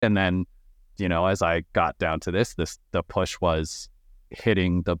And then, as I got down to the push was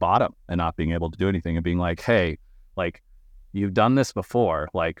hitting the bottom and not being able to do anything and being like, hey, like, you've done this before,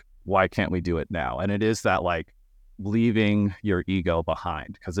 like, why can't we do it now? And it is that, like, leaving your ego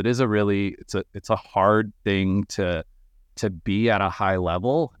behind, because it is it's a hard thing to be at a high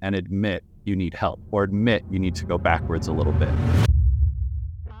level and admit you need help, or admit you need to go backwards a little bit.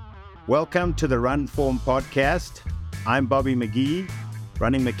 Welcome to the RunFORM podcast. I'm Bobby McGee,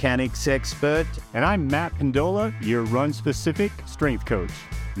 running mechanics expert. And I'm Matt Pendola, your run-specific strength coach.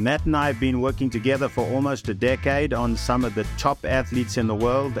 Matt and I have been working together for almost a decade on some of the top athletes in the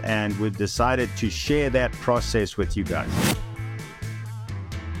world, and we've decided to share that process with you guys.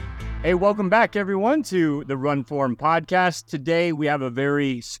 Hey, welcome back, everyone, to the RunFORM podcast. Today, we have a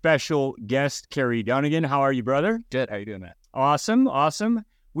very special guest, Cary Dunagan. How are you, brother? Good. How you doing, Matt? Awesome.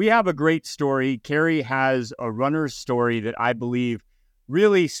 We have a great story. Cary has a runner's story that I believe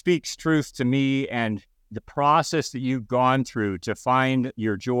really speaks truth to me, and the process that you've gone through to find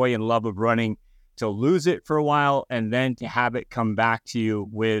your joy and love of running, to lose it for a while, and then to have it come back to you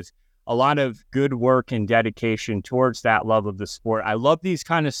with a lot of good work and dedication towards that love of the sport. I love these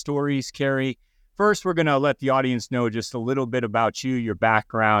kind of stories, Cary. First, we're going to let the audience know just a little bit about you, your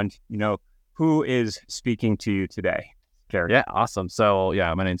background, who is speaking to you today. Cary. Yeah, awesome. So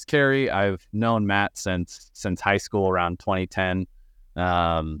my name's Cary. I've known Matt since high school, around 2010.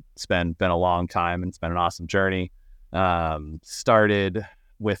 It's been a long time, and it's been an awesome journey. Started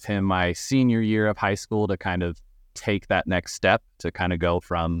with him my senior year of high school to kind of take that next step, to kind of go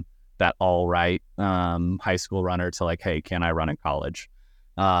from that all right high school runner to like, hey, can I run in college?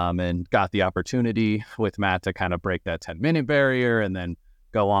 And got the opportunity with Matt to kind of break that 10-minute barrier, and then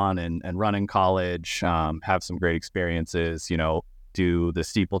go on and run in college, have some great experiences, do the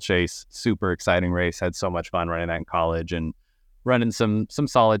steeplechase, super exciting race, had so much fun running that in college, and running some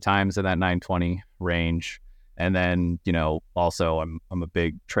solid times in that 9:20 range. And then, also I'm a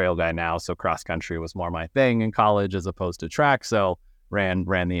big trail guy now, so cross country was more my thing in college as opposed to track. So ran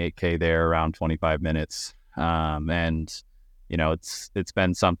the 8K there around 25 minutes. And it's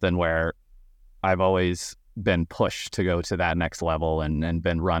been something where I've always been pushed to go to that next level, and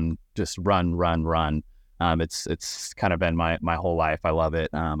been run. It's kind of been my whole life. I love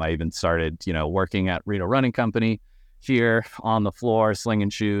it. I even started, working at Reno Running Company here on the floor, slinging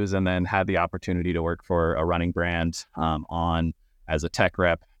shoes, and then had the opportunity to work for a running brand as a tech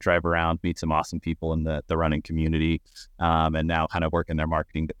rep, drive around, meet some awesome people in the running community, and now kind of work in their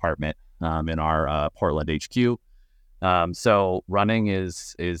marketing department in our Portland HQ. So running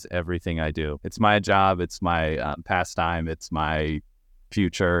is everything I do. It's my job. It's my pastime. It's my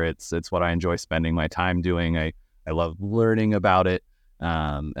future. It's what I enjoy spending my time doing. I love learning about it.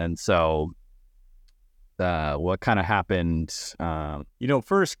 And so what kind of happened?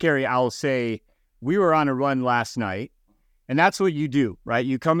 First, Cary, I'll say we were on a run last night, and that's what you do, right?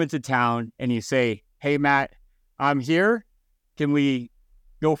 You come into town and you say, hey, Matt, I'm here. Can we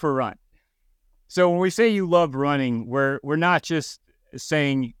go for a run? So when we say you love running, we're not just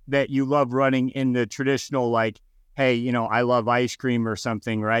saying that you love running in the traditional, like, hey, I love ice cream or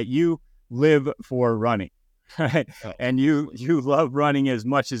something, right? You live for running, right? Oh. And you love running as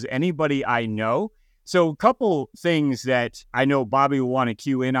much as anybody I know. So a couple things that I know Bobby will want to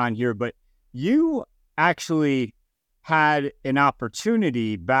cue in on here, but you actually had an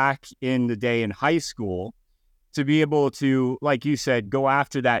opportunity back in the day in high school to be able to, like you said, go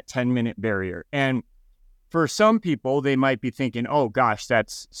after that 10-minute barrier. And for some people, they might be thinking, oh gosh,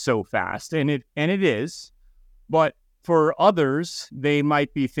 that's so fast. And it is. But for others, they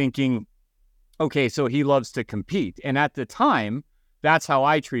might be thinking, okay, so he loves to compete. And at the time, that's how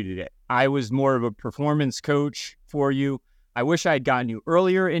I treated it. I was more of a performance coach for you. I wish I had gotten you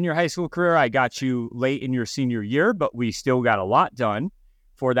earlier in your high school career. I got you late in your senior year, but we still got a lot done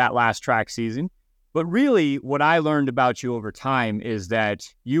for that last track season. But really, what I learned about you over time is that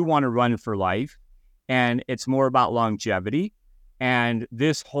you want to run for life, and it's more about longevity. And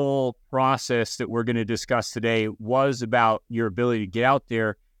this whole process that we're going to discuss today was about your ability to get out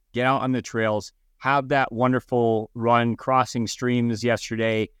there, get out on the trails, have that wonderful run, crossing streams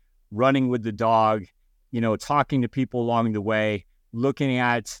yesterday, running with the dog, talking to people along the way, looking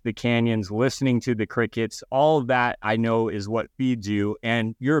at the canyons, listening to the crickets. All of that, I know, is what feeds you.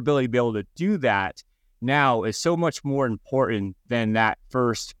 And your ability to be able to do that now is so much more important than that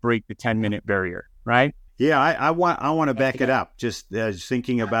first break the 10-minute barrier, right? Yeah, I want to back it up. Just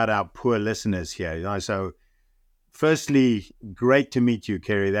thinking about our poor listeners here. So firstly, great to meet you,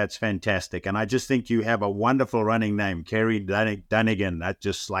 Cary. That's fantastic. And I just think you have a wonderful running name, Cary Dunagan. That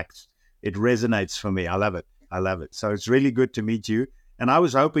just it resonates for me. I love it. So it's really good to meet you. And I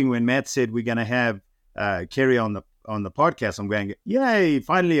was hoping when Matt said we're going to have Cary on the podcast, I'm going, yay,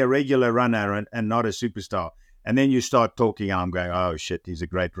 finally a regular runner and not a superstar. And then you start talking, I'm going, oh shit, he's a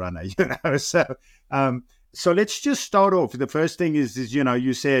great runner, So let's just start off. The first thing is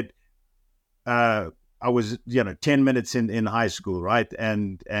you said I was 10 minutes in high school, right?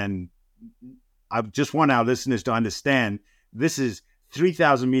 And I just want our listeners to understand this is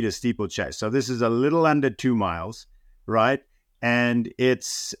 3,000 meter steeplechase. So this is a little under 2 miles, right? And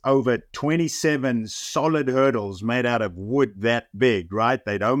it's over 27 solid hurdles made out of wood that big, right?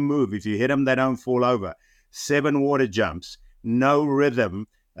 They don't move. If you hit them, they don't fall over. 7 water jumps, no rhythm,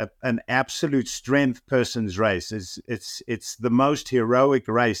 an absolute strength person's race. It's the most heroic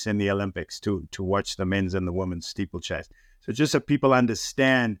race in the Olympics to watch the men's and the women's steeplechase. So just so people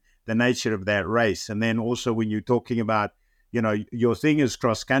understand the nature of that race. And then also when you're talking about, your thing is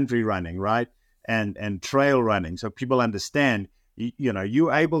cross-country running, right? And trail running. So people understand,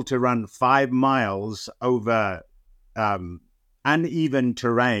 you're able to run 5 miles over uneven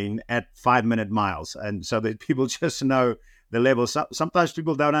terrain at 5-minute miles. And so that people just know the level. Sometimes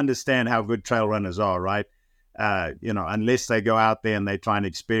people don't understand how good trail runners are, right? Unless they go out there and they try and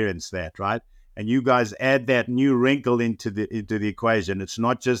experience that, right? And you guys add that new wrinkle into the equation. It's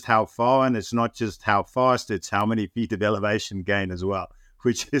not just how far and it's not just how fast, it's how many feet of elevation gain as well,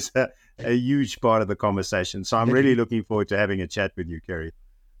 which is a huge part of the conversation. So I'm really looking forward to having a chat with you, Cary.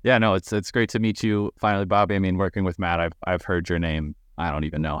 Yeah, no, it's great to meet you finally, Bobby. I mean, working with Matt, I've heard your name, I don't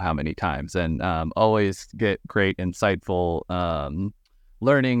even know how many times, and always get great, insightful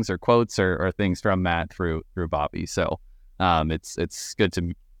learnings or quotes or things from Matt through Bobby. So it's good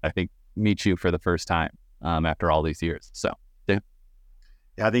to, I think, meet you for the first time after all these years. So yeah.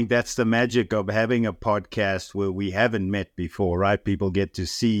 I think that's the magic of having a podcast where we haven't met before, right? People get to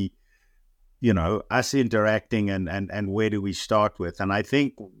see, us interacting and where do we start with. And I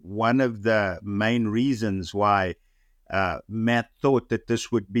think one of the main reasons why Matt thought that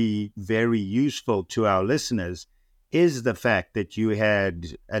this would be very useful to our listeners is the fact that you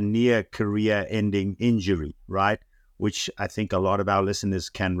had a near career-ending injury, right? Which I think a lot of our listeners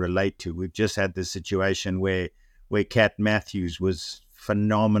can relate to. We've just had this situation where Kat Matthews was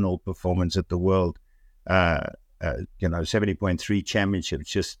phenomenal performance at the World 70.3 Championship,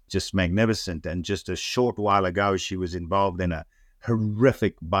 just magnificent. And just a short while ago, she was involved in a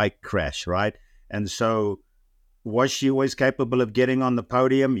horrific bike crash, right? And so was she always capable of getting on the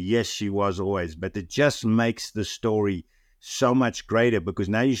podium? Yes, she was always. But it just makes the story so much greater because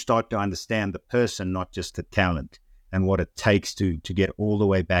now you start to understand the person, not just the talent, and what it takes to get all the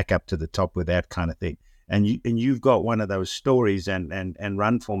way back up to the top with that kind of thing. And you've got one of those stories, and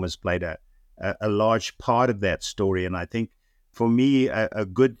RunFORM has played a large part of that story. And I think for me, a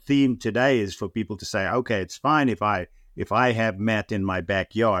good theme today is for people to say, okay, it's fine if I have Matt in my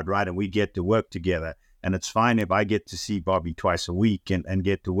backyard, right, and we get to work together. And it's fine if I get to see Bobby twice a week and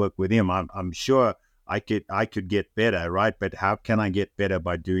get to work with him. I'm sure I could get better, right? But how can I get better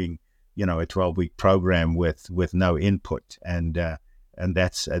by doing, a 12-week program with no input? And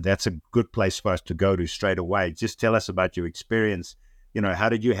that's a good place for us to go to straight away. Just tell us about your experience. How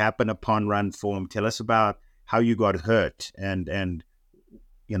did you happen upon RunFORM? Tell us about how you got hurt and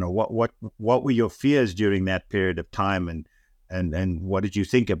what were your fears during that period of time, and what did you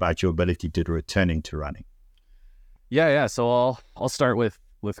think about your ability to returning to running? Yeah. So I'll start with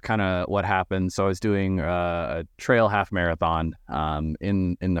kind of what happened. So I was doing a trail half marathon.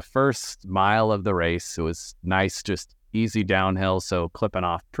 In the first mile of the race, it was nice, just easy downhill. So clipping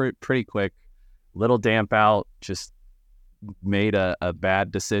off pretty quick, little damp out, just made a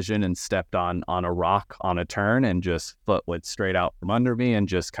bad decision and stepped on a rock on a turn, and just foot went straight out from under me and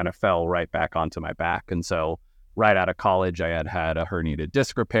just kind of fell right back onto my back. And so right out of college, I had a herniated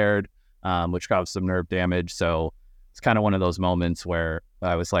disc repaired, which caused some nerve damage. So it's kind of one of those moments where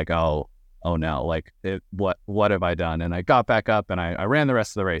I was like, oh no, like what have I done? And I got back up and I ran the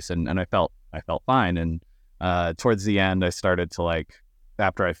rest of the race, and I felt fine. And towards the end, I started to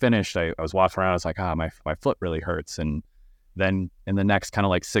after I finished, I was walking around, I was like, my foot really hurts. And then in the next kind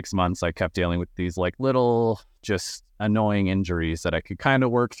of 6 months, I kept dealing with these little just annoying injuries that I could kind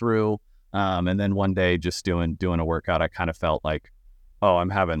of work through. And then one day just doing a workout, I kind of felt like, oh, I'm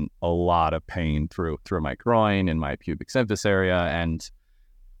having a lot of pain through my groin and my pubic symphysis area. And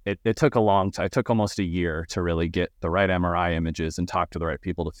it took a long time. It took almost a year to really get the right MRI images and talk to the right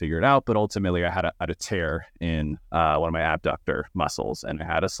people to figure it out. But ultimately, I had a tear in one of my abductor muscles, and I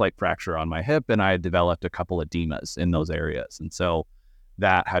had a slight fracture on my hip, and I had developed a couple of edemas in those areas. And so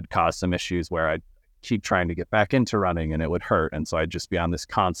that had caused some issues where I'd keep trying to get back into running and it would hurt. And so I'd just be on this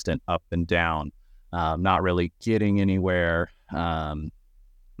constant up and down, not really getting anywhere.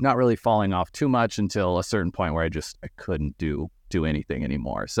 not really falling off too much until a certain point where I couldn't do anything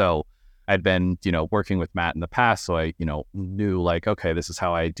anymore. So I'd been, working with Matt in the past. So I, knew like, okay, this is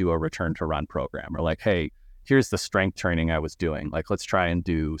how I do a return to run program, or like, hey, here's the strength training I was doing. Like, let's try and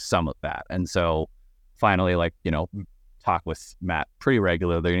do some of that. And so finally, like, talk with Matt pretty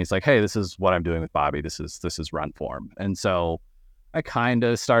regularly. And he's like, hey, this is what I'm doing with Bobby. This is RunFORM. And so I kind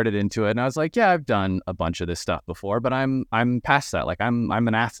of started into it, and I was like, yeah, I've done a bunch of this stuff before, but I'm past that. Like I'm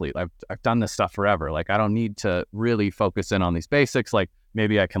an athlete. I've done this stuff forever. Like I don't need to really focus in on these basics. Like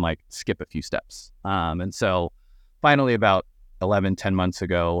maybe I can like skip a few steps. And so finally about 10 months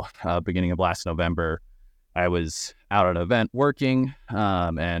ago, beginning of last November, I was out at an event working,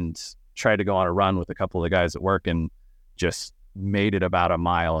 and tried to go on a run with a couple of the guys at work, and just made it about a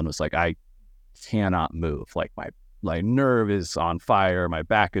mile and was like, I cannot move. Like my nerve is on fire. My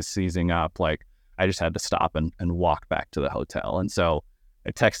back is seizing up. Like I just had to stop and walk back to the hotel. And so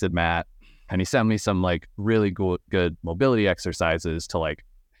I texted Matt, and he sent me some like really good mobility exercises to like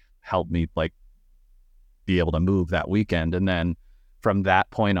help me like be able to move that weekend. And then from that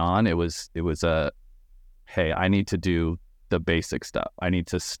point on, it was a, hey, I need to do the basic stuff. I need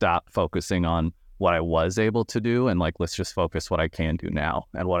to stop focusing on what I was able to do, and like, let's just focus what I can do now.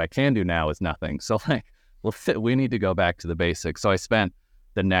 And what I can do now is nothing. So like, we need to go back to the basics. So I spent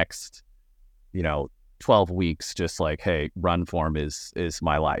the next, 12 weeks just like, hey, RunFORM is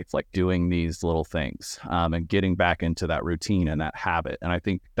my life, like doing these little things, and getting back into that routine and that habit. And I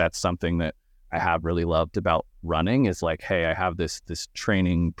think that's something that I have really loved about running is like, hey, I have this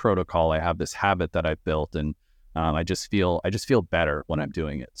training protocol. I have this habit that I've built, and I just feel better when I'm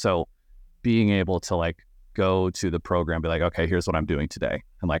doing it. So being able to like go to the program, be like, okay, here's what I'm doing today.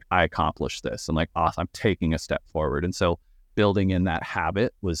 And like, I accomplished this, and like, awesome, I'm taking a step forward. And so building in that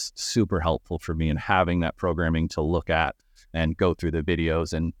habit was super helpful for me, and having that programming to look at and go through the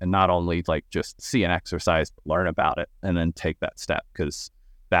videos, and not only like just see an exercise, but learn about it and then take that step. Cause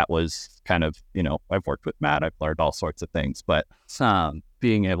that was kind of, I've worked with Matt, I've learned all sorts of things, but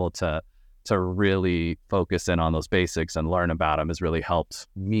being able to really focus in on those basics and learn about them has really helped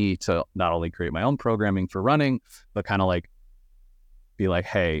me to not only create my own programming for running, but kind of like be like,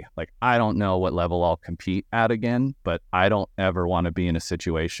 hey, like, I don't know what level I'll compete at again, but I don't ever want to be in a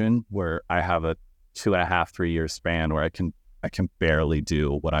situation where I have a 2.5, 3 year span where I can barely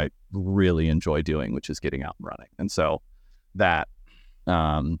do what I really enjoy doing, which is getting out and running. And so that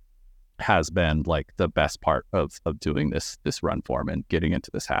has been like the best part of doing this RunFORM and getting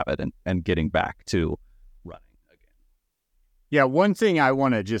into this habit and getting back to running again. Yeah, one thing I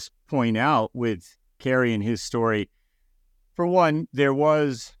want to just point out with Cary and his story, for one, there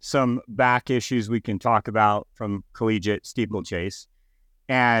was some back issues we can talk about from collegiate steeplechase,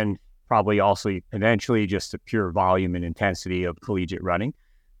 and probably also eventually just the pure volume and intensity of collegiate running,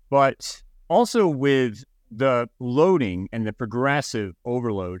 but also with the loading and the progressive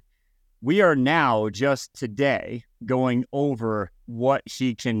overload. We are now just today going over what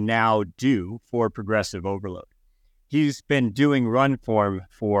he can now do for progressive overload. He's been doing RunFORM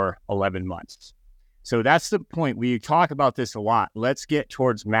for 11 months. So that's the point. We talk about this a lot. Let's get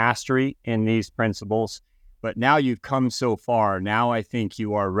towards mastery in these principles. But now you've come so far. Now I think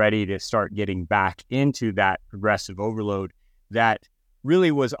you are ready to start getting back into that progressive overload that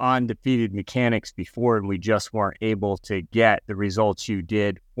really was on defeated mechanics before, and we just weren't able to get the results you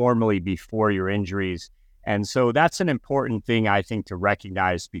did formally before your injuries. And so that's an important thing, I think, to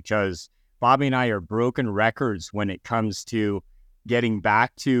recognize, because Bobby and I are broken records when it comes to getting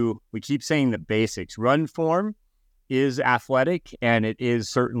back to, we keep saying the basics. RunFORM is athletic, and it is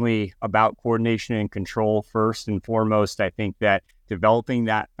certainly about coordination and control first and foremost. I think that developing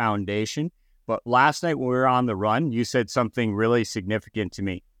that foundation. But last night when we were on the run, you said something really significant to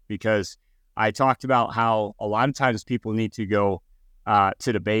me, because I talked about how a lot of times people need to go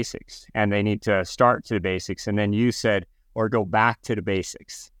to the basics, and they need to start to the basics. And then you said, or go back to the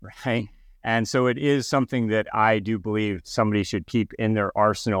basics, right? And so it is something that I do believe somebody should keep in their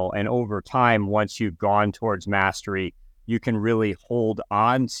arsenal. And over time, once you've gone towards mastery, you can really hold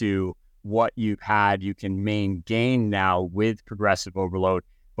on to what you've had. You can gain now with progressive overload,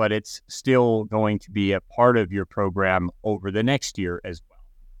 but it's still going to be a part of your program over the next year as well,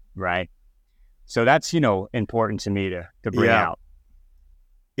 right? So that's, important to me to bring out.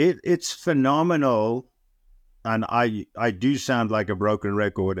 It's phenomenal, and I do sound like a broken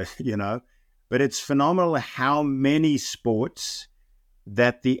record, but it's phenomenal how many sports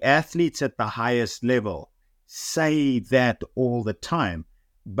that the athletes at the highest level say that all the time.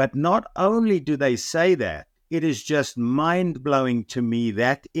 But not only do they say that, it is just mind-blowing to me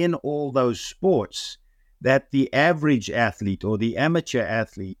that in all those sports, that the average athlete or the amateur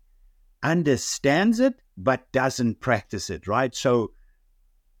athlete understands it but doesn't practice it, right? So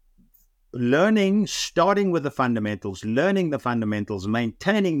starting with the fundamentals, learning the fundamentals,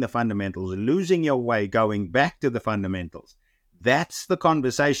 maintaining the fundamentals, losing your way, going back to the fundamentals. That's the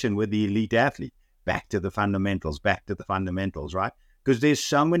conversation with the elite athlete. Back to the fundamentals, right? Because there's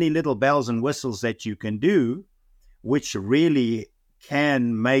so many little bells and whistles that you can do, which really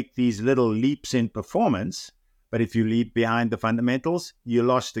can make these little leaps in performance. But if you leap behind the fundamentals, you're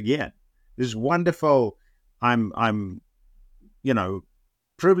lost again. This is wonderful. I'm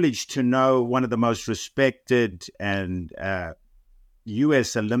privileged to know one of the most respected and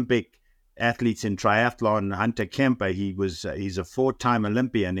U.S. Olympic athletes in triathlon, Hunter Kemper. He's a 4-time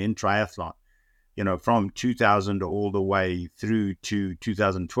Olympian in triathlon, from 2000 all the way through to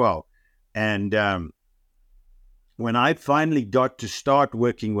 2012. And when I finally got to start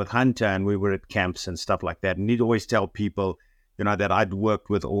working with Hunter, and we were at camps and stuff like that, and he'd always tell people, that I'd worked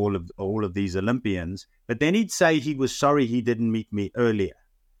with all of these Olympians, but then he'd say he was sorry he didn't meet me earlier.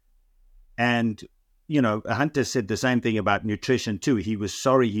 And, Hunter said the same thing about nutrition too. He was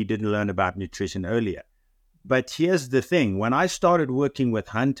sorry he didn't learn about nutrition earlier. But here's the thing. When I started working with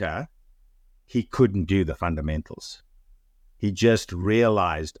Hunter, he couldn't do the fundamentals. He just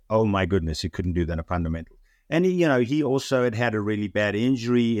realized, oh my goodness, he couldn't do the fundamentals. And he also had a really bad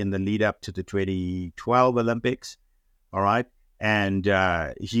injury in the lead up to the 2012 Olympics. All right. And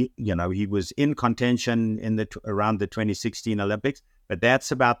he was in contention around the 2016 Olympics, but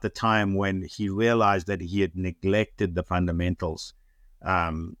that's about the time when he realized that he had neglected the fundamentals,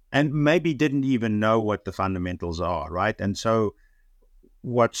 and maybe didn't even know what the fundamentals are, right? And so,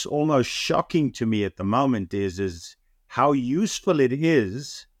 what's almost shocking to me at the moment is how useful it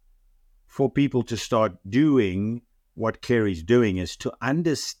is for people to start doing what Cary's doing, is to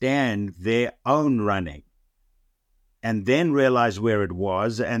understand their own running, and then realize where it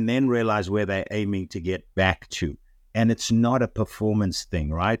was, and then realize where they're aiming to get back to. And it's not a performance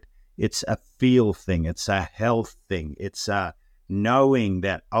thing, right? It's a feel thing. It's a health thing. It's a knowing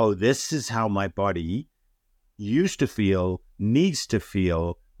that, oh, this is how my body used to feel, needs to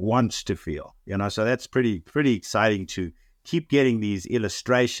feel, wants to feel. So that's pretty exciting to keep getting these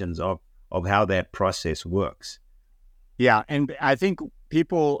illustrations of how that process works. Yeah, and I think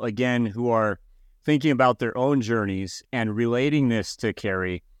people, again, who are thinking about their own journeys and relating this to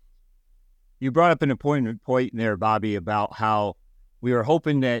Cary, you brought up an important point there, Bobby, about how we were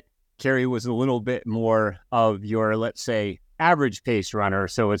hoping that Cary was a little bit more of your, let's say, average pace runner,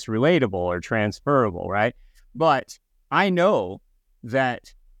 so it's relatable or transferable, right? But I know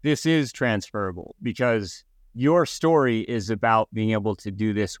that this is transferable because your story is about being able to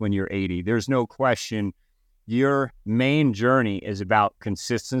do this when you're 80. There's no question. Your main journey is about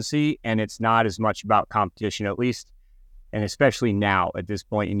consistency, and it's not as much about competition, at least, and especially now at this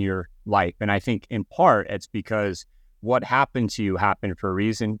point in your life. And I think in part it's because what happened to you happened for a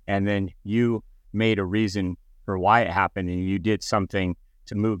reason, and then you made a reason for why it happened, and you did something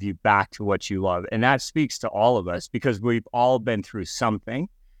to move you back to what you love. And that speaks to all of us because we've all been through something,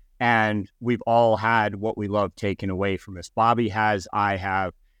 and we've all had what we love taken away from us. Bobby has, I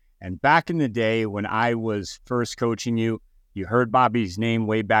have. And back in the day when I was first coaching you, you heard Bobby's name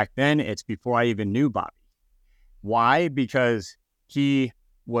way back then. It's before I even knew Bobby. Why? Because he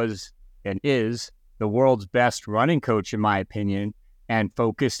was and is the world's best running coach, in my opinion, and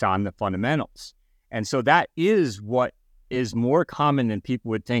focused on the fundamentals. And so that is what is more common than people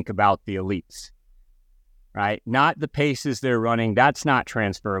would think about the elites, right? Not the paces they're running. That's not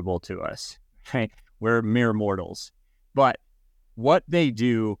transferable to us, right? We're mere mortals. But what they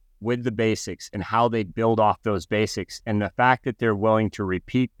do with the basics and how they build off those basics, and the fact that they're willing to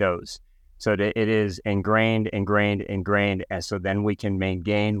repeat those so that it is ingrained. And so then we can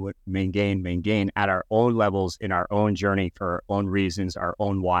maintain at our own levels in our own journey for our own reasons, our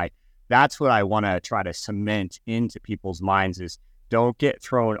own why. That's what I want to try to cement into people's minds is don't get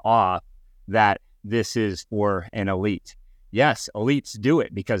thrown off that this is for an elite. Yes, elites do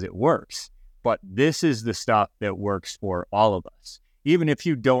it because it works, but this is the stuff that works for all of us. Even if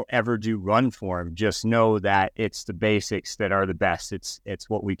you don't ever do RunFORM, just know that it's the basics that are the best. It's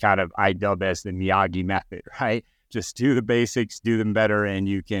what I dub as the Miyagi method, right? Just do the basics, do them better, and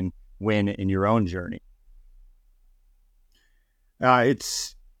you can win in your own journey.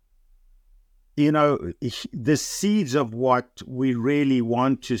 It's, the seeds of what we really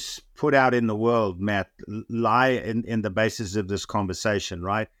want to put out in the world, Matt, lie in the basis of this conversation,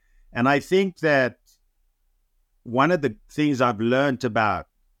 right? And I think that one of the things I've learned about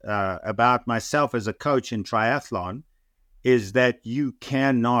myself as a coach in triathlon is that you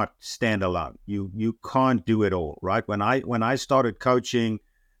cannot stand alone. You can't do it all, right? When I started coaching,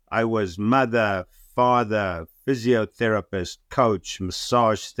 I was mother, father, physiotherapist, coach,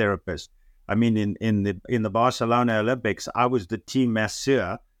 massage therapist. I mean, in the Barcelona Olympics, I was the team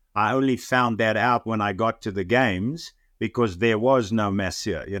masseur. I only found that out when I got to the games because there was no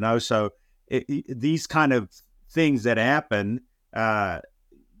masseur, So these kind of things that happen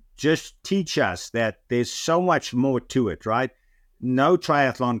just teach us that there's so much more to it, right? No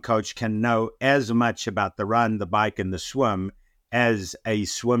triathlon coach can know as much about the run, the bike, and the swim as a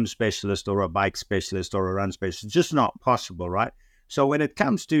swim specialist or a bike specialist or a run specialist. It's just not possible, right? So when it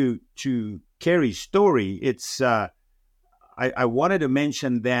comes to Cary's story, it's I wanted to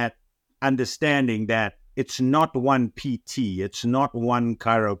mention that understanding that it's not one PT, it's not one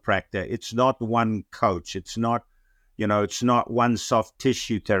chiropractor, it's not one coach, it's not one soft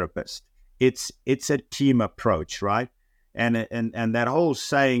tissue therapist. It's a team approach, right? And that whole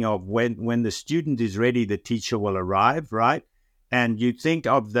saying of when the student is ready, the teacher will arrive, right? And you think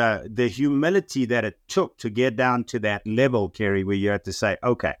of the humility that it took to get down to that level, Cary, where you had to say,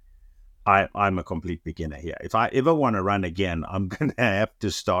 okay, I'm a complete beginner here. If I ever want to run again, I'm going to have to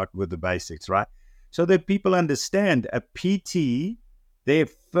start with the basics, right? So that people understand a PT, their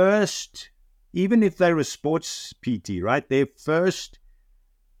first, even if they're a sports PT, right? Their first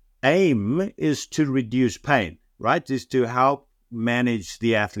aim is to reduce pain, right? Is to help manage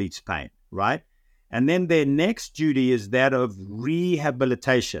the athlete's pain, right? And then their next duty is that of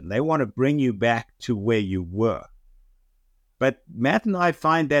rehabilitation. They want to bring you back to where you were. But Matt and I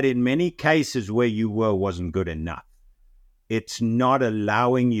find that in many cases where you were wasn't good enough. It's not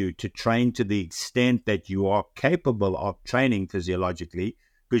allowing you to train to the extent that you are capable of training physiologically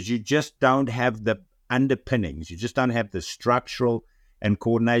because you just don't have the underpinnings. You just don't have the structural and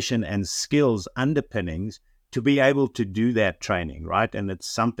coordination and skills underpinnings to be able to do that training, right? And it's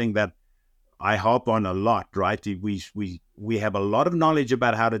something that I harp on a lot, right? We have a lot of knowledge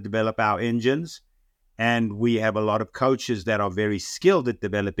about how to develop our engines, and we have a lot of coaches that are very skilled at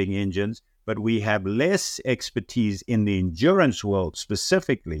developing engines, but we have less expertise in the endurance world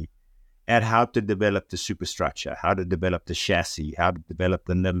specifically at how to develop the superstructure, how to develop the chassis, how to develop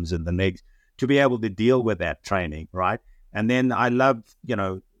the limbs and the legs to be able to deal with that training, right? And then I love,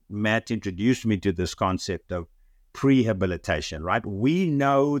 Matt introduced me to this concept of prehabilitation, right? We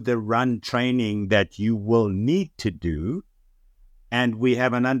know the run training that you will need to do, and we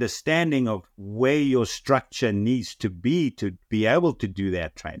have an understanding of where your structure needs to be able to do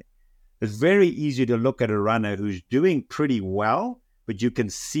that training. It's very easy to look at a runner who's doing pretty well, but you can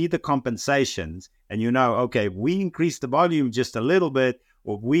see the compensations and okay, if we increase the volume just a little bit,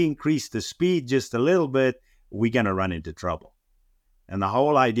 or if we increase the speed just a little bit, we're going to run into trouble. And the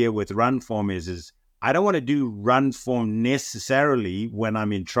whole idea with RunFORM is I don't want to do RunFORM necessarily when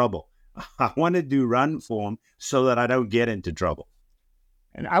I'm in trouble. I want to do RunFORM so that I don't get into trouble.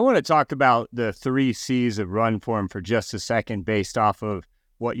 And I want to talk about the 3 C's of RunFORM for just a second based off of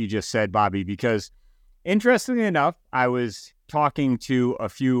what you just said, Bobby, because interestingly enough, I was talking to a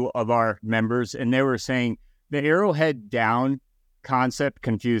few of our members and they were saying the arrowhead down concept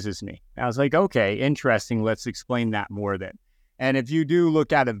confuses me. I was like, okay, interesting. Let's explain that more then. And if you do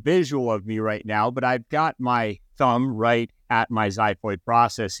look at a visual of me right now, but I've got my thumb right at my xiphoid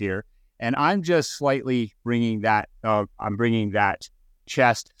process here, and I'm just slightly bringing that, I'm bringing that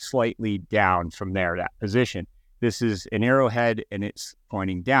chest slightly down from there, that position. This is an arrowhead and it's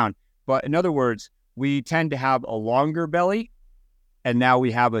pointing down. But in other words, we tend to have a longer belly and now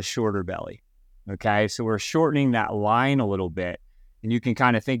we have a shorter belly. Okay, so we're shortening that line a little bit. And you can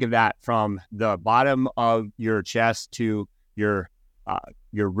kind of think of that from the bottom of your chest to your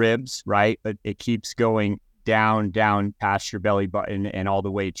ribs, right? But it keeps going down past your belly button and all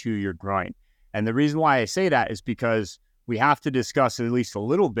the way to your groin. And the reason why I say that is because we have to discuss at least a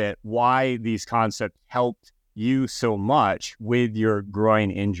little bit why these concepts helped you so much with your groin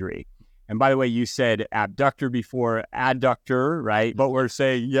injury. And by the way, you said abductor before adductor, right? But we're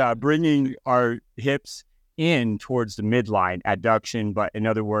saying, bringing our hips in towards the midline, adduction. But in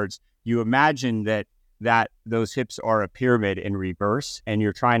other words, you imagine that those hips are a pyramid in reverse, and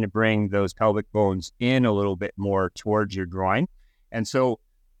you're trying to bring those pelvic bones in a little bit more towards your groin. And so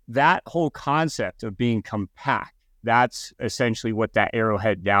that whole concept of being compact, that's essentially what that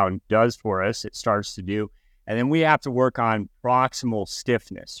arrowhead down does for us. It starts to do. And then we have to work on proximal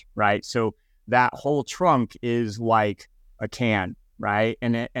stiffness, right? So that whole trunk is like a can, right?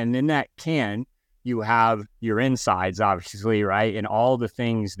 And in that can, you have your insides, obviously, right? And all the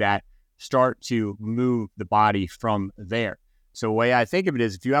things that start to move the body from there. So the way I think of it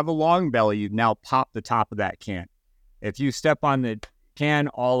is if you have a long belly, you've now popped the top of that can. If you step on the can,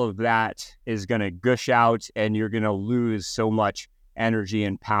 all of that is going to gush out and you're going to lose so much energy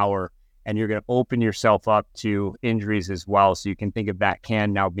and power, and you're going to open yourself up to injuries as well. So you can think of that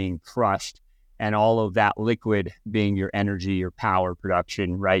can now being crushed and all of that liquid being your energy, your power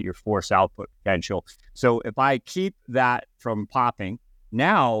production, right? Your force output potential. So if I keep that from popping,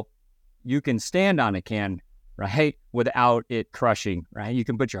 now you can stand on a can, right? Without it crushing, right? You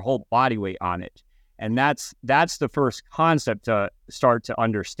can put your whole body weight on it. And that's the first concept to start to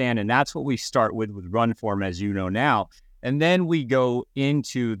understand. And that's what we start with RunFORM, as you know now. And then we go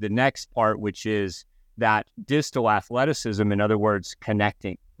into the next part, which is that distal athleticism, in other words,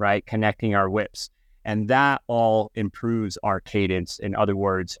 connecting, right? Connecting our whips. And that all improves our cadence, in other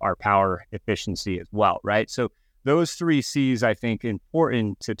words, our power efficiency as well, right? So those 3 C's, I think,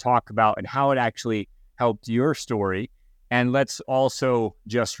 important to talk about and how it actually helped your story. And let's also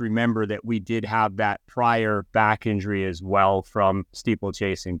just remember that we did have that prior back injury as well from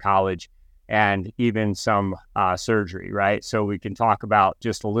steeplechase in college and even some surgery, right? So we can talk about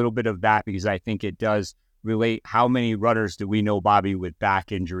just a little bit of that because I think it does relate. How many runners do we know, Bobby, with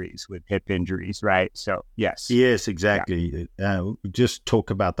back injuries, with hip injuries, right? So, yes. Yes, exactly. Yeah. Just talk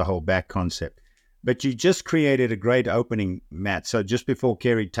about the whole back concept. But you just created a great opening, Matt. So just before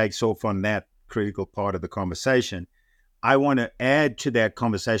Cary takes off on that critical part of the conversation, I want to add to that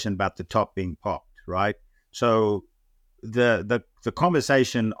conversation about the top being popped, right? So the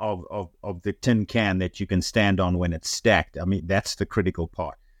conversation of the tin can that you can stand on when it's stacked, I mean, that's the critical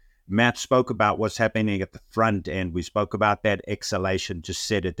part. Matt spoke about what's happening at the front end. We spoke about that exhalation, just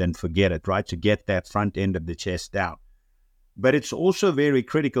set it and forget it, right? To get that front end of the chest down. But it's also very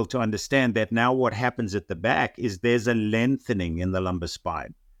critical to understand that now what happens at the back is there's a lengthening in the lumbar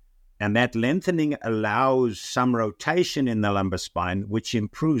spine. And that lengthening allows some rotation in the lumbar spine, which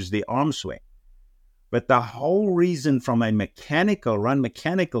improves the arm swing. But the whole reason from a run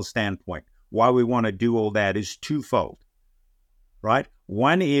mechanical standpoint, why we want to do all that is twofold, right?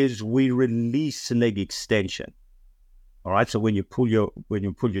 One is we release leg extension. All right. So when you pull your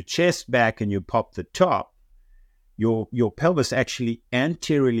chest back and you pop the top, your pelvis actually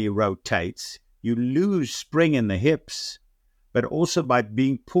anteriorly rotates. You lose spring in the hips, but also by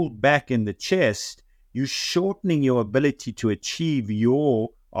being pulled back in the chest, you're shortening your ability to achieve your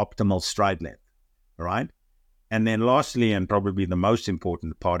optimal stride length. All right. And then lastly, and probably the most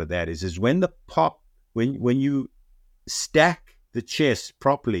important part of that is when you stack the chest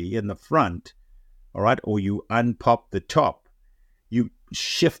properly in the front, all right, or you unpop the top, you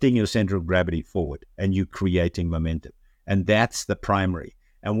shifting your center of gravity forward and you creating momentum. And that's the primary.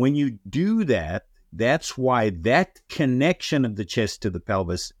 And when you do that, that's why that connection of the chest to the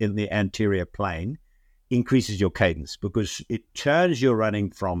pelvis in the anterior plane increases your cadence, because it turns your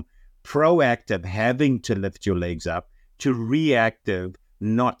running from proactive, having to lift your legs up, to reactive,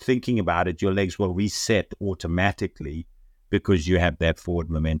 not thinking about it. Your legs will reset automatically because you have that forward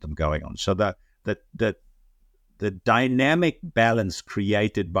momentum going on. So the dynamic balance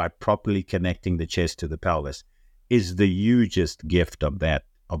created by properly connecting the chest to the pelvis is the hugest gift of that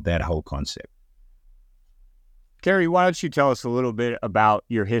whole concept. Cary, why don't you tell us a little bit about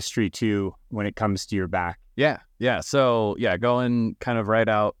your history too when it comes to your back? Yeah. So going kind of right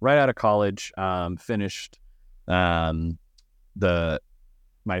out of college, finished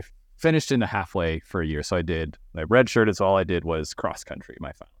finished in the halfway for a year. So I did my red shirt is all I did was cross country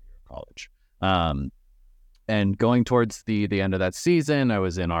my final year of college. And going towards the end of that season, I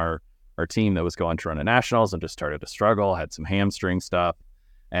was in our team that was going to run a nationals and just started to struggle, had some hamstring stuff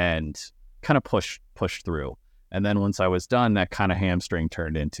and kind of pushed through. And then once I was done, that kind of hamstring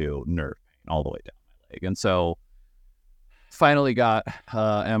turned into nerve pain all the way down my leg. And so finally got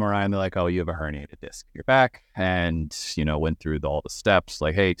MRI and they're like, oh, you have a herniated disc in your back. And, went through all the steps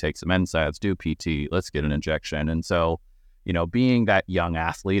like, hey, take some NSAIDs, do PT, let's get an injection. And so, being that young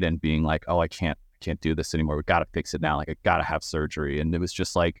athlete and being like, oh, I can't do this anymore. We got to fix it now. Like I got to have surgery. And it was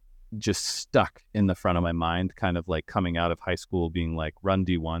just stuck in the front of my mind, kind of like coming out of high school being like, run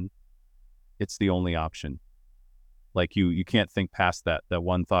D1. It's the only option. Like you can't think past that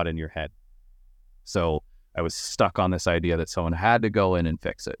one thought in your head. So I was stuck on this idea that someone had to go in and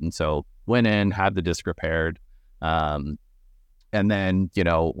fix it. And so went in, had the disc repaired. And then,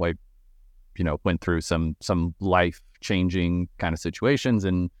 went through some life changing kind of situations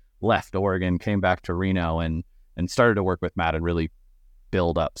and left Oregon, came back to Reno and started to work with Matt and really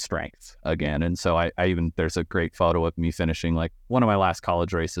build up strength again. And so I even, there's a great photo of me finishing like one of my last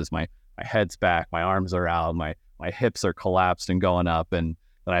college races. My head's back, my arms are out, my hips are collapsed and going up. And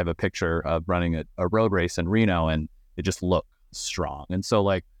then I have a picture of running a road race in Reno and it just looked strong. And so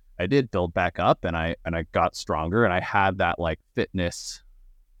I did build back up, and I got stronger, and I had that like fitness,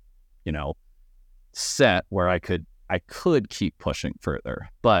 set where I could keep pushing further.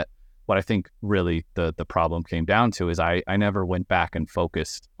 But what I think really the problem came down to is I never went back and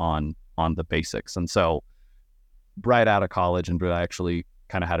focused on the basics. And so right out of college, and I actually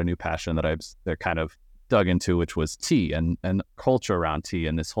kind of had a new passion that kind of dug into, which was tea and culture around tea,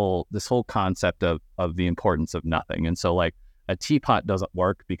 and this whole concept of the importance of nothing. And so like a teapot doesn't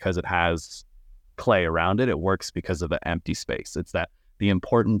work because it has clay around it. It works because of the empty space. It's the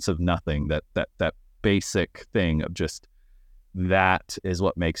importance of nothing, that basic thing of just, that is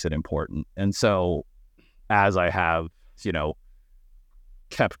what makes it important. And so as I have,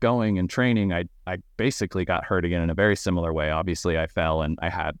 kept going and training, I basically got hurt again in a very similar way. Obviously I fell and I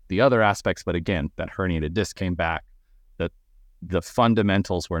had the other aspects, but again, that herniated disc came back. The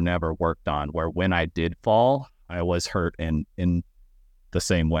fundamentals were never worked on, where when I did fall, I was hurt in the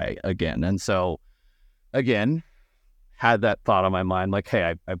same way again. And so again, had that thought on my mind, like,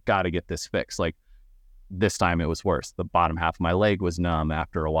 hey, I've got to get this fixed. Like this time it was worse. The bottom half of my leg was numb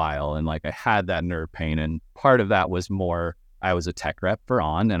after a while. And like I had that nerve pain. And part of that was more, I was a tech rep for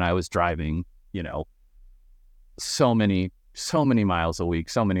On, and I was driving, so many miles a week,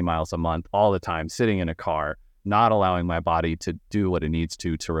 so many miles a month, all the time, sitting in a car, not allowing my body to do what it needs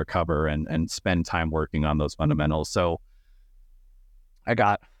to recover and spend time working on those fundamentals. So I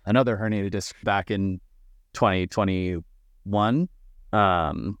got another herniated disc back in 2021,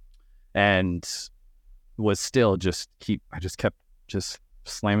 and was still I just kept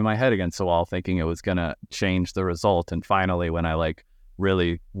slamming my head against the wall, thinking it was gonna change the result. And finally, when I like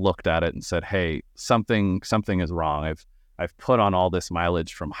really looked at it and said, hey, something is wrong. I've put on all this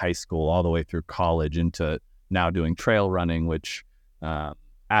mileage from high school all the way through college into now doing trail running, which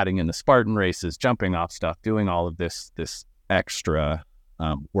adding in the Spartan races, jumping off stuff, doing all of this extra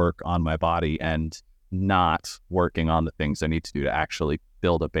work on my body, and not working on the things I need to do to actually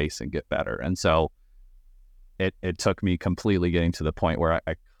build a base and get better. And so it took me completely getting to the point where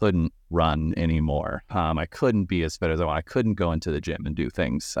I couldn't run anymore. I couldn't be as fit as I want. I couldn't go into the gym and do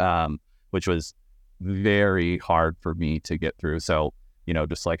things, which was very hard for me to get through. So,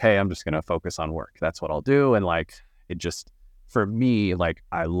 just like, hey, I'm just going to focus on work. That's what I'll do. And like, it just, for me, like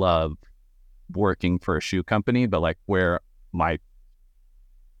I love working for a shoe company, but like where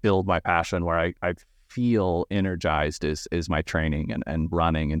build my passion, where I feel energized is my training and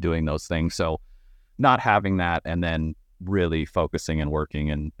running and doing those things. So not having that, and then really focusing and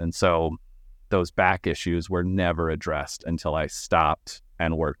working. And so those back issues were never addressed until I stopped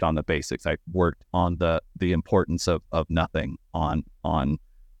and worked on the basics. I worked on the importance of nothing on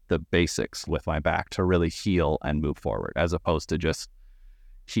the basics with my back to really heal and move forward, as opposed to just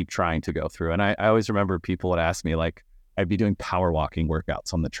keep trying to go through. And I always remember people would ask me, like, I'd be doing power walking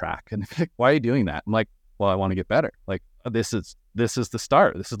workouts on the track, and they'd be like, why are you doing that? I'm like, well, I want to get better. Like, this is the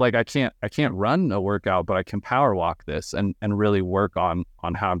start. This is like, I can't run a workout, but I can power walk this and really work on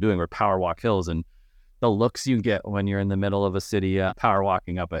how I'm doing, or power walk hills. And the looks you get when you're in the middle of a city power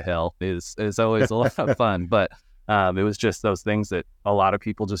walking up a hill is always a lot of fun. But it was just those things that a lot of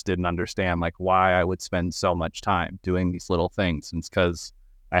people just didn't understand, like why I would spend so much time doing these little things. And it's because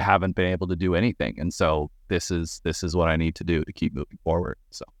I haven't been able to do anything. And so this is what I need to do to keep moving forward.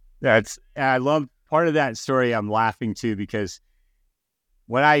 So yeah, I love part of that story. I'm laughing too, because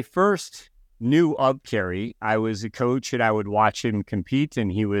when I first knew of Cary, I was a coach and I would watch him compete, and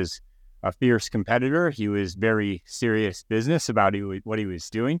he was a fierce competitor. He was very serious business about what he was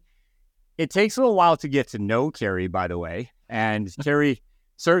doing. It takes a little while to get to know Cary, by the way. And Cary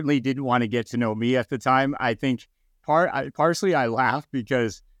certainly didn't want to get to know me at the time. I think partially I laughed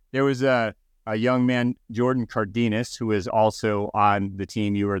because there was a young man, Jordan Cardenas, who was also on the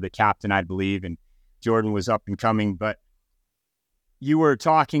team. You were the captain, I believe, and Jordan was up and coming. But you were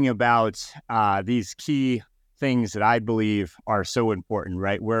talking about these key things that I believe are so important,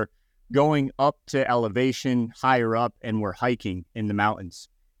 right? We're going up to elevation, higher up, and we're hiking in the mountains,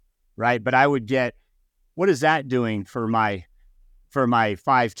 right? But I would get, what is that doing for my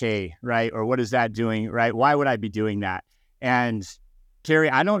 5K, right? Or what is that doing, right? Why would I be doing that? And Cary,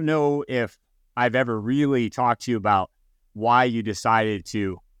 I don't know if I've ever really talked to you about why you decided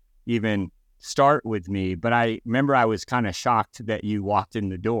to even start with me, but I remember I was kind of shocked that you walked in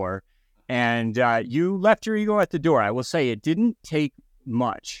the door and you left your ego at the door. I will say it didn't take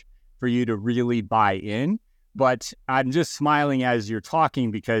much for you to really buy in, but I'm just smiling as you're talking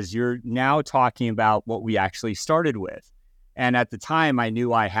because you're now talking about what we actually started with. And at the time, I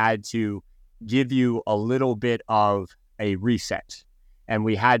knew I had to give you a little bit of a reset, and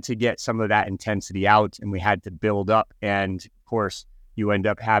we had to get some of that intensity out, and we had to build up. And of course, you end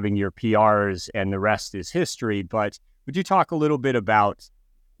up having your PRs, and the rest is history. But would you talk a little bit about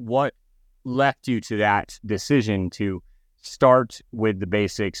what led you to that decision to start with the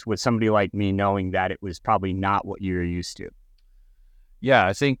basics with somebody like me, knowing that it was probably not what you were used to? Yeah,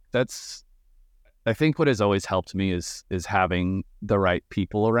 I think what has always helped me is having the right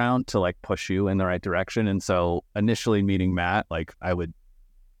people around to like push you in the right direction. And so initially meeting Matt, like I would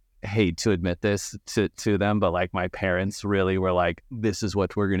hate to admit this to them, but like my parents really were like, this is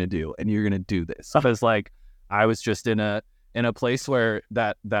what we're going to do. And you're going to do this. Because like I was just in a place where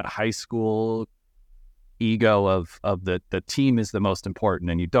that high school ego of the team is the most important,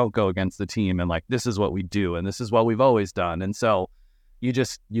 and you don't go against the team, and like this is what we do and this is what we've always done. And so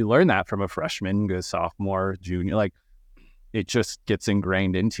you learn that from a freshman, go sophomore, junior, like it just gets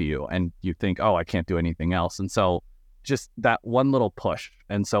ingrained into you, and you think, oh, I can't do anything else. And so just that one little push.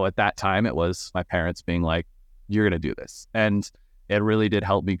 And so at that time it was my parents being like, you're going to do this. And it really did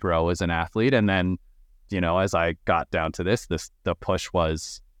help me grow as an athlete. And then, as I got down to the push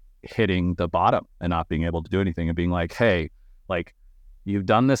was hitting the bottom and not being able to do anything, and being like, hey, like you've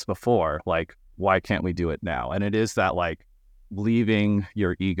done this before, like why can't we do it now? And it is that like leaving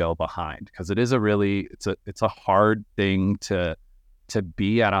your ego behind, because it is it's a hard thing to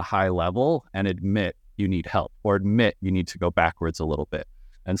be at a high level and admit you need help, or admit you need to go backwards a little bit.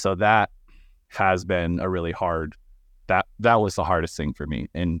 And so that has been a really hard, that was the hardest thing for me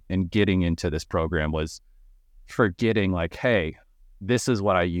in getting into this program, was forgetting like, hey, this is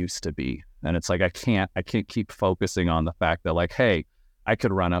what I used to be. And it's like, I can't keep focusing on the fact that like, hey, I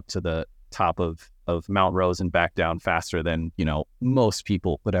could run up to the top of Mount Rose and back down faster than, most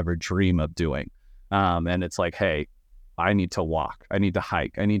people would ever dream of doing. And it's like, hey, I need to walk, I need to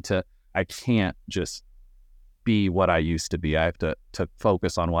hike, I can't just be what I used to be. I have to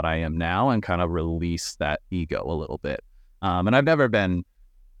focus on what I am now and kind of release that ego a little bit. And I've never been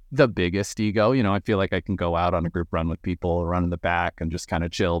the biggest ego. I feel like I can go out on a group run with people, run in the back and just kind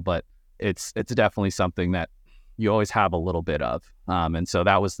of chill, but it's definitely something that you always have a little bit of. And so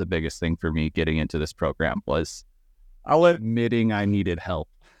that was the biggest thing for me getting into this program, was admitting I needed help.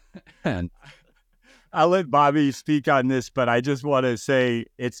 And I'll let Bobby speak on this, but I just want to say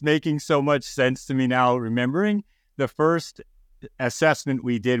it's making so much sense to me now, remembering the first assessment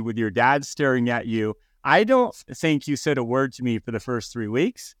we did with your dad staring at you. I don't think you said a word to me for the first 3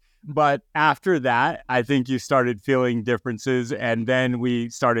 weeks, but after that, I think you started feeling differences, and then we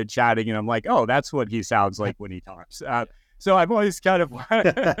started chatting, and I'm like, oh, that's what he sounds like when he talks. So I've always kind of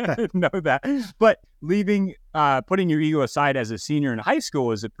know that. But putting your ego aside as a senior in high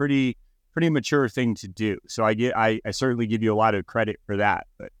school is a pretty mature thing to do. So I certainly give you a lot of credit for that.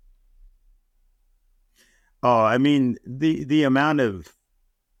 But I mean, the amount of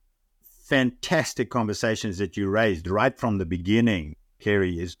fantastic conversations that you raised right from the beginning,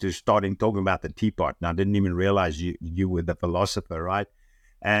 Cary, is to starting talking about the teapot. Now, I didn't even realize you were the philosopher, right?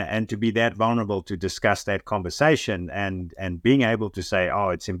 And to be that vulnerable to discuss that conversation, and being able to say, oh,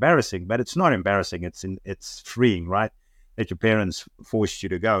 it's embarrassing, but it's not embarrassing. It's freeing, right? That your parents forced you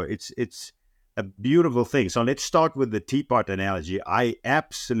to go. It's a beautiful thing. So let's start with the teapot analogy. I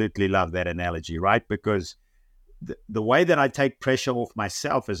absolutely love that analogy, right? Because the way that I take pressure off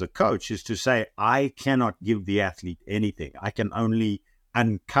myself as a coach is to say, I cannot give the athlete anything. I can only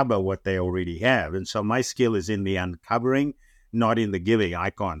uncover what they already have. And so my skill is in the uncovering, not in the giving. I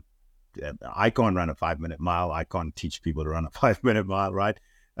can't run a 5-minute mile. I can't teach people to run a 5-minute mile, right?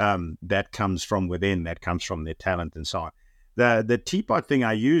 That comes from within, that comes from their talent and so on. The teapot thing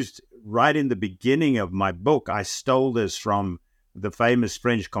I used right in the beginning of my book, I stole this from the famous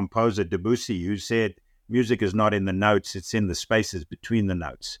French composer Debussy, who said, music is not in the notes, it's in the spaces between the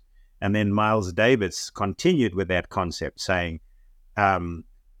notes. And then Miles Davis continued with that concept, saying, I'm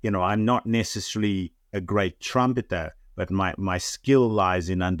not necessarily a great trumpeter, but my skill lies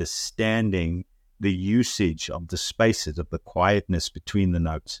in understanding the usage of the spaces, of the quietness between the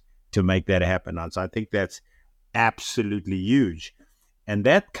notes to make that happen. And so I think that's absolutely huge. And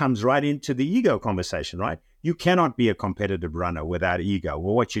that comes right into the ego conversation, right? You cannot be a competitive runner without ego.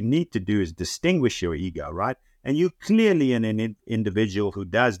 Well, what you need to do is distinguish your ego, right? And you're clearly an individual who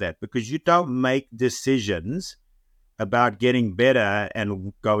does that, because you don't make decisions about getting better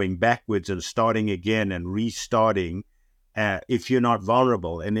and going backwards and starting again and restarting if you're not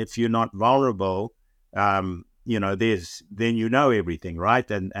vulnerable. And if you're not vulnerable, then everything,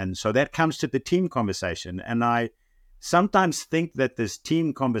 right? And so that comes to the team conversation. And I sometimes think that this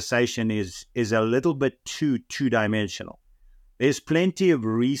team conversation is a little bit too two-dimensional. There's plenty of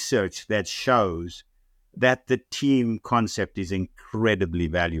research that shows that the team concept is incredibly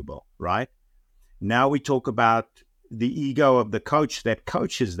valuable, right? Now we talk about the ego of the coach that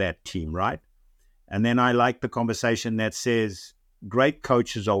coaches that team, right? And then I like the conversation that says great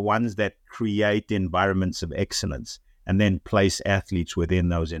coaches are ones that create environments of excellence and then place athletes within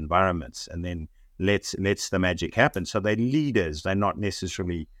those environments and then lets the magic happen. So they're leaders. They're not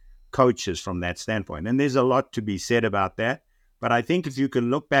necessarily coaches from that standpoint. And there's a lot to be said about that. But I think if you can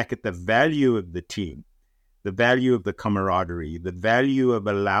look back at the value of the team, the value of the camaraderie, the value of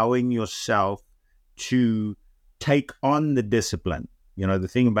allowing yourself to take on the discipline. You know, the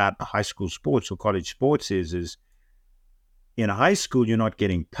thing about high school sports or college sports is in high school, you're not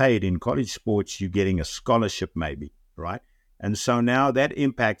getting paid. In college sports, you're getting a scholarship maybe, right? And so now that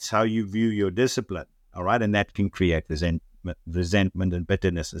impacts how you view your discipline, all right? And that can create resentment and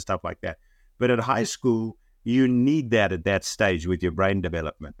bitterness and stuff like that. But at high school, you need that at that stage with your brain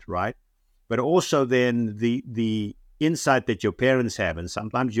development, right? But also then the insight that your parents have, and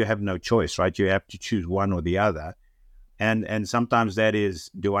sometimes you have no choice, right? You have to choose one or the other. And sometimes that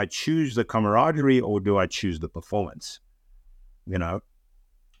is, do I choose the camaraderie or do I choose the performance? You know?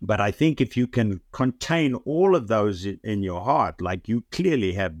 But I think if you can contain all of those in your heart, like you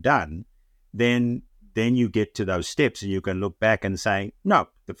clearly have done, then you get to those steps and you can look back and say, no,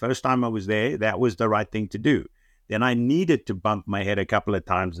 the first time I was there, that was the right thing to do. Then I needed to bump my head a couple of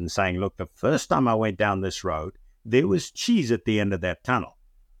times and saying, look, the first time I went down this road, there was cheese at the end of that tunnel.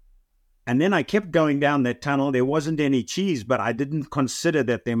 And then I kept going down that tunnel. There wasn't any cheese, but I didn't consider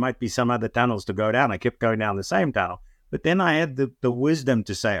that there might be some other tunnels to go down. I kept going down the same tunnel. But then I had the wisdom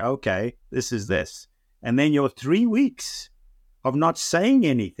to say, okay, this is this. And then your 3 weeks of not saying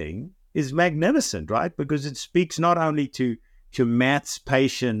anything is magnificent, right? Because it speaks not only to Matt's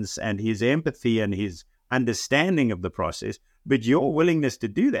patience and his empathy and his understanding of the process, but your willingness to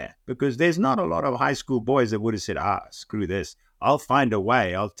do that. Because there's not a lot of high school boys that would have said, screw this. I'll find a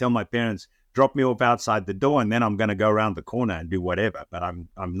way. I'll tell my parents, drop me off outside the door, and then I'm going to go around the corner and do whatever. But I'm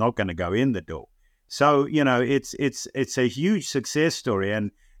not going to go in the door. So, you know, it's a huge success story.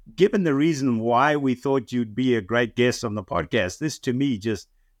 And given the reason why we thought you'd be a great guest on the podcast, this to me just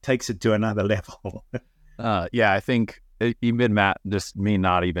takes it to another level. Yeah, I think even Matt, just me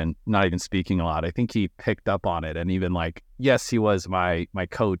not even speaking a lot, I think he picked up on it. And even like, yes, he was my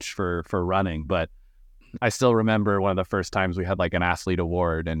coach for running, but I still remember one of the first times we had like an athlete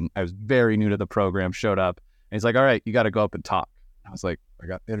award, and I was very new to the program, showed up, and he's like, all right, you got to go up and talk. I was like, I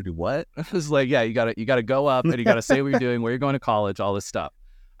got to do what? I was like, yeah, you got to go up and you got to say what you're doing, where you're going to college, all this stuff.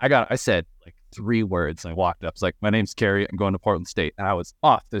 I said like 3 words and I walked up. It's like, my name's Cary. I'm going to Portland State. And I was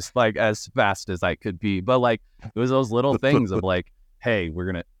off this like as fast as I could be. But like, it was those little things of like, hey,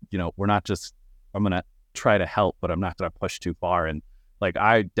 we're going to, we're not just, I'm going to try to help, but I'm not going to push too far. And like,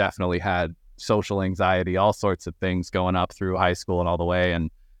 I definitely had social anxiety, all sorts of things going up through high school and all the way. And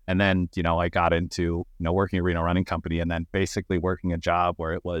then, I got into, working at Reno Running Company, and then basically working a job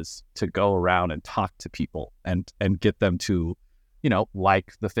where it was to go around and talk to people and get them to,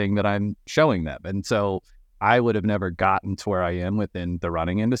 like the thing that I'm showing them. And so I would have never gotten to where I am within the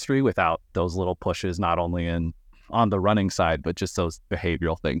running industry without those little pushes, not only on the running side, but just those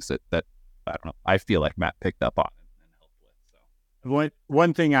behavioral things that I don't know, I feel like Matt picked up on and helped with. So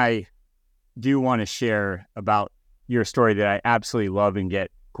one thing I do want to share about your story that I absolutely love and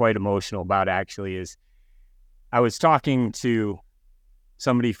get quite emotional about actually is I was talking to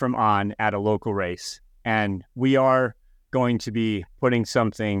somebody from On at a local race, and we are going to be putting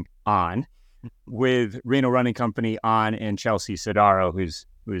something on with Reno Running Company On and Chelsea Sodaro, who's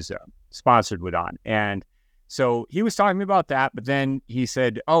sponsored with On. And so he was talking about that, but then he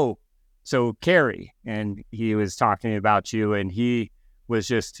said, oh, so Cary, and he was talking about you, and he was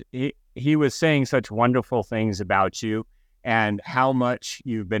just, he was saying such wonderful things about you and how much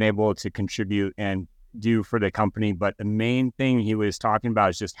you've been able to contribute and do for the company. But the main thing he was talking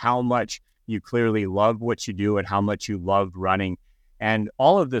about is just how much you clearly love what you do and how much you love running, and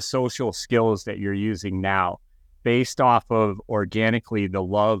all of the social skills that you're using now based off of organically the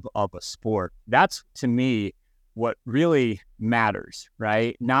love of a sport. That's, to me, what really matters,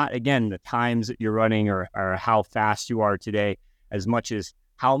 right? Not, again, the times that you're running or how fast you are today, as much as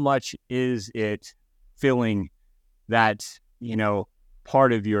how much is it filling that,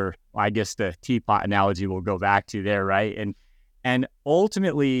 part of your, I guess the teapot analogy will go back to there, right? And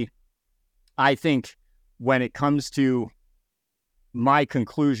ultimately, I think when it comes to my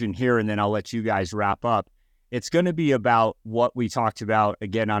conclusion here, and then I'll let you guys wrap up, it's going to be about what we talked about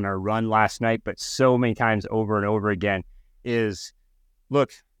again on our run last night, but so many times over and over again is,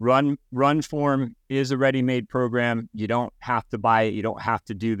 look, RunFORM is a ready-made program. You don't have to buy it. You don't have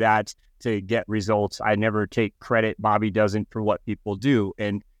to do that to get results. I never take credit, Bobby doesn't, for what people do.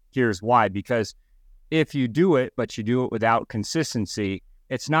 And here's why, because if you do it, but you do it without consistency,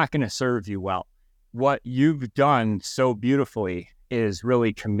 it's not going to serve you well. What you've done so beautifully is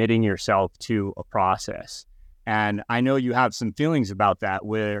really committing yourself to a process. And I know you have some feelings about that,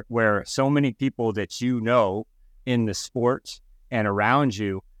 where so many people that you know in the sport and around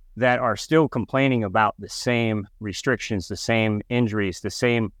you that are still complaining about the same restrictions, the same injuries, the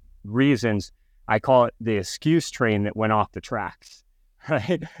same reasons. I call it the excuse train that went off the tracks,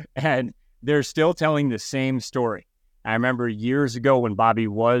 right? And they're still telling the same story. I remember years ago when Bobby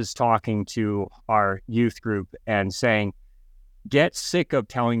was talking to our youth group and saying, get sick of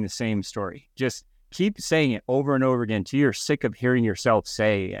telling the same story. Just keep saying it over and over again until you're sick of hearing yourself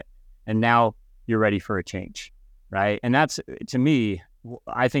say it. And now you're ready for a change, right? And that's, to me,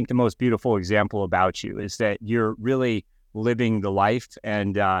 I think the most beautiful example about you is that you're really living the life.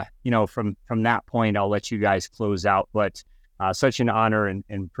 And, from that point, I'll let you guys close out. But such an honor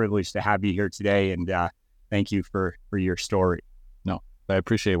and privilege to have you here today. And thank you for your story. No, I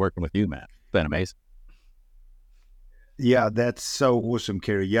appreciate working with you, Matt. It's been amazing. Yeah, that's so awesome,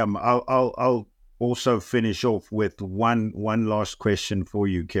 Cary. Yeah, I'll also finish off with one last question for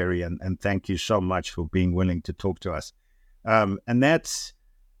you, Cary, and thank you so much for being willing to talk to us. And that's,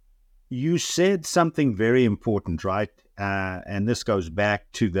 you said something very important, right? And this goes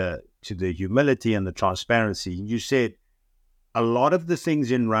back to the humility and the transparency. You said a lot of the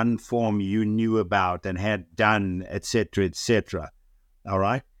things in RunFORM you knew about and had done, et cetera, all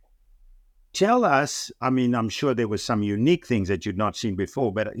right? Tell us, I mean, I'm sure there were some unique things that you'd not seen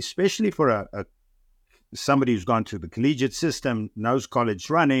before, but especially for somebody who's gone through the collegiate system, knows college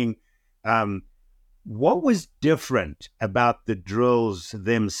running, what was different about the drills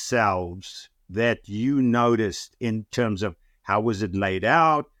themselves that you noticed in terms of how was it laid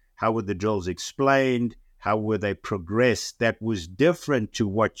out, how were the drills explained, how were they progressed, that was different to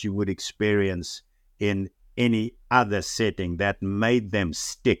what you would experience in any other setting that made them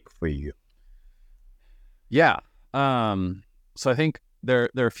stick for you? Yeah. So I think there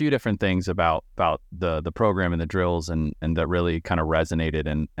are a few different things about the program and the drills and that really kind of resonated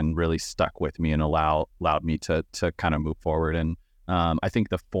and really stuck with me and allowed me to kind of move forward. And I think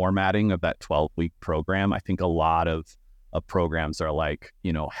the formatting of that 12-week program, I think a lot of programs are like,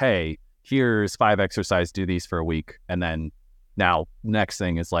 hey, here's 5 exercises, do these for a week. And then now next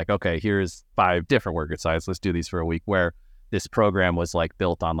thing is like, okay, here's 5 different work exercises, let's do these for a week. Where this program was like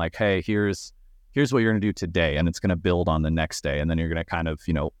built on like, hey, here's what you're going to do today, and it's going to build on the next day. And then you're going to kind of,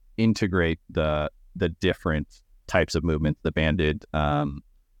 integrate the different types of movements, the banded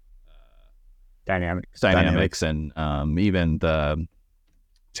dynamics and even the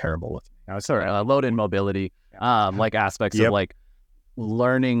terrible with load-in mobility, like aspects of like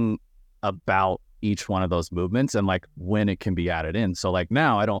learning about each one of those movements and like when it can be added in. So like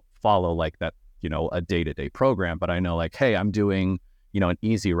now I don't follow like that, a day-to-day program, but I know like, hey, I'm doing an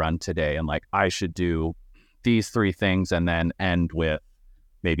easy run today, and like I should do these 3 things and then end with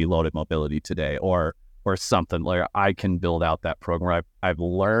maybe loaded mobility today or something. Like I can build out that program. I've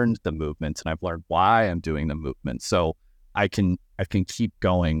learned the movements and I've learned why I'm doing the movements, so I can keep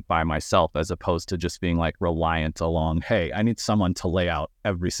going by myself as opposed to just being like reliant along, hey, I need someone to lay out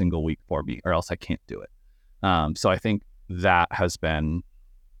every single week for me or else I can't do it. So I think that has been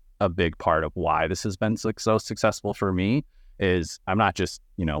a big part of why this has been so successful for me. Is I'm not just,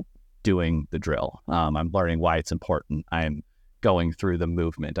 doing the drill. I'm learning why it's important. I'm going through the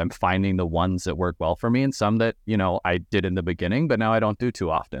movement. I'm finding the ones that work well for me and some that, I did in the beginning, but now I don't do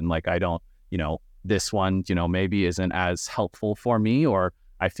too often. Like I don't, this one, maybe isn't as helpful for me, or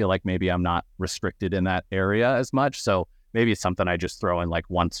I feel like maybe I'm not restricted in that area as much. So maybe it's something I just throw in like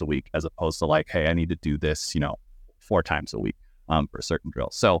once a week as opposed to like, hey, I need to do this, 4 times a week for a certain drill.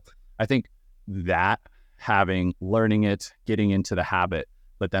 So I think that learning it, getting into the habit,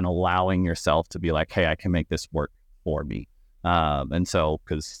 but then allowing yourself to be like, hey, I can make this work for me. And so,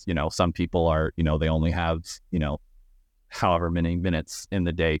 because, some people are, they only have, however many minutes in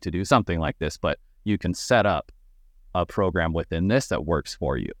the day to do something like this, but you can set up a program within this that works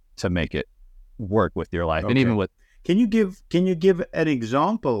for you to make it work with your life. Okay. And even with, can you give an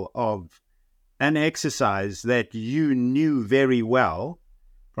example of an exercise that you knew very well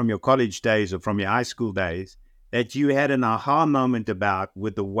from your college days or from your high school days that you had an aha moment about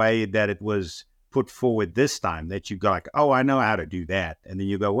with the way that it was put forward this time, that you go like, oh, I know how to do that. And then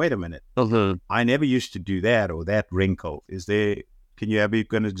you go, wait a minute, I never used to do that, or that wrinkle. Can you have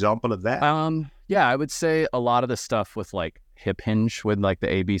an example of that? Yeah, I would say a lot of the stuff with like hip hinge, with like the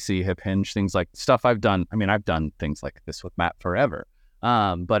ABC hip hinge, things like stuff I've done. I mean, I've done things like this with Matt forever.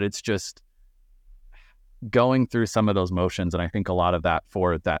 But it's just going through some of those motions, and I think a lot of that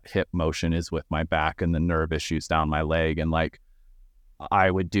for that hip motion is with my back and the nerve issues down my leg. And like,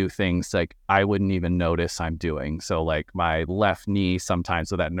 I would do things like I wouldn't even notice I'm doing. So like my left knee,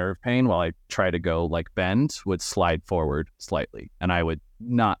 sometimes with that nerve pain, while I try to go like bend, would slide forward slightly, and I would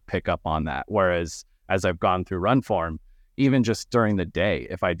not pick up on that. Whereas as I've gone through RunFORM, even just during the day,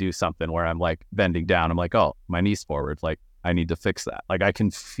 if I do something where I'm like bending down, I'm like, oh, my knee's forward. Like I need to fix that. Like I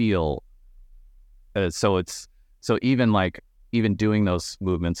can feel. So even doing those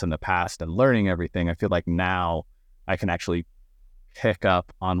movements in the past and learning everything, I feel like now I can actually pick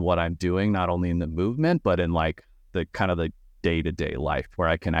up on what I'm doing, not only in the movement, but in like the kind of the day-to-day life, where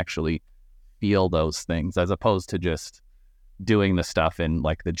I can actually feel those things, as opposed to just doing the stuff in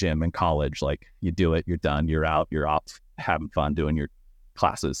like the gym in college. Like you do it, you're done, you're out, you're off having fun doing your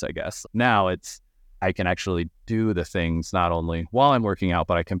classes, I guess. Now I can actually do the things not only while I'm working out,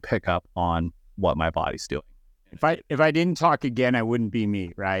 but I can pick up on what my body's doing. If I didn't talk again, I wouldn't be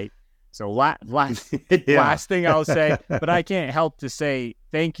me, right? So last thing I'll say, but I can't help to say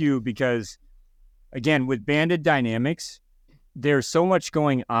thank you, because again, with Banded Dynamics, there's so much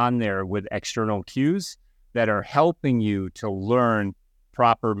going on there with external cues that are helping you to learn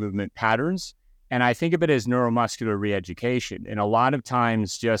proper movement patterns. And I think of it as neuromuscular reeducation. And a lot of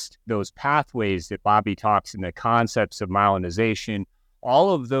times just those pathways that Bobby talks in, the concepts of myelinization,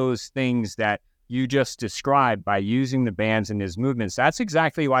 all of those things that you just described by using the bands in his movements. That's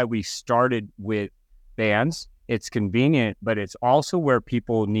exactly why we started with bands. It's convenient, but it's also where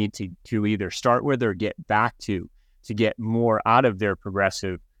people need to either start with or get back to get more out of their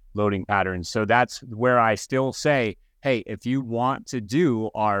progressive loading patterns. So that's where I still say, hey, if you want to do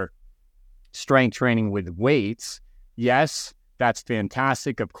our strength training with weights, yes, that's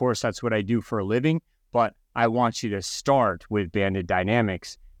fantastic. Of course, that's what I do for a living, but I want you to start with Banded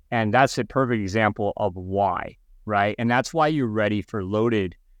Dynamics. And that's a perfect example of why, right? And that's why you're ready for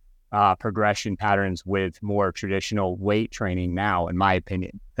loaded progression patterns with more traditional weight training now, in my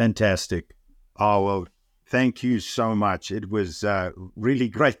opinion. Fantastic. Oh, well, thank you so much. It was really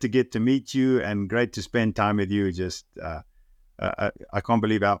great to get to meet you and great to spend time with you. Just, I can't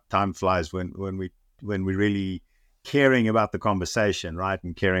believe how time flies when we're really caring about the conversation, right?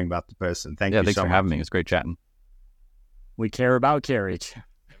 And caring about the person. Thank you so much. Yeah, thanks for having me. It's great chatting. We care about Cary.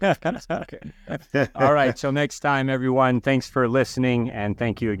 All right. Till next time, everyone. Thanks for listening. And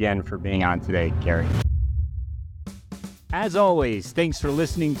thank you again for being on today, Cary. As always, thanks for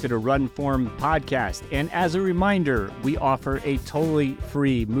listening to the RunFORM podcast. And as a reminder, we offer a totally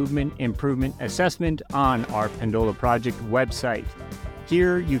free movement improvement assessment on our Pendola Project website.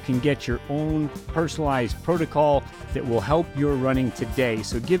 Here, you can get your own personalized protocol that will help your running today.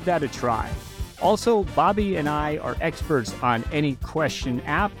 So give that a try. Also, Bobby and I are experts on Any Question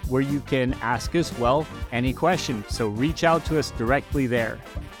app, where you can ask us, any question. So reach out to us directly there.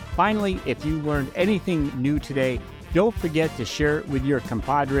 Finally, if you learned anything new today, don't forget to share it with your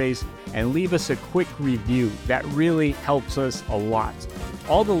compadres and leave us a quick review. That really helps us a lot.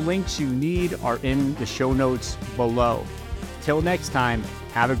 All the links you need are in the show notes below. Till next time,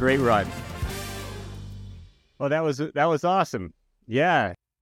 have a great run. Oh, that was awesome. Yeah.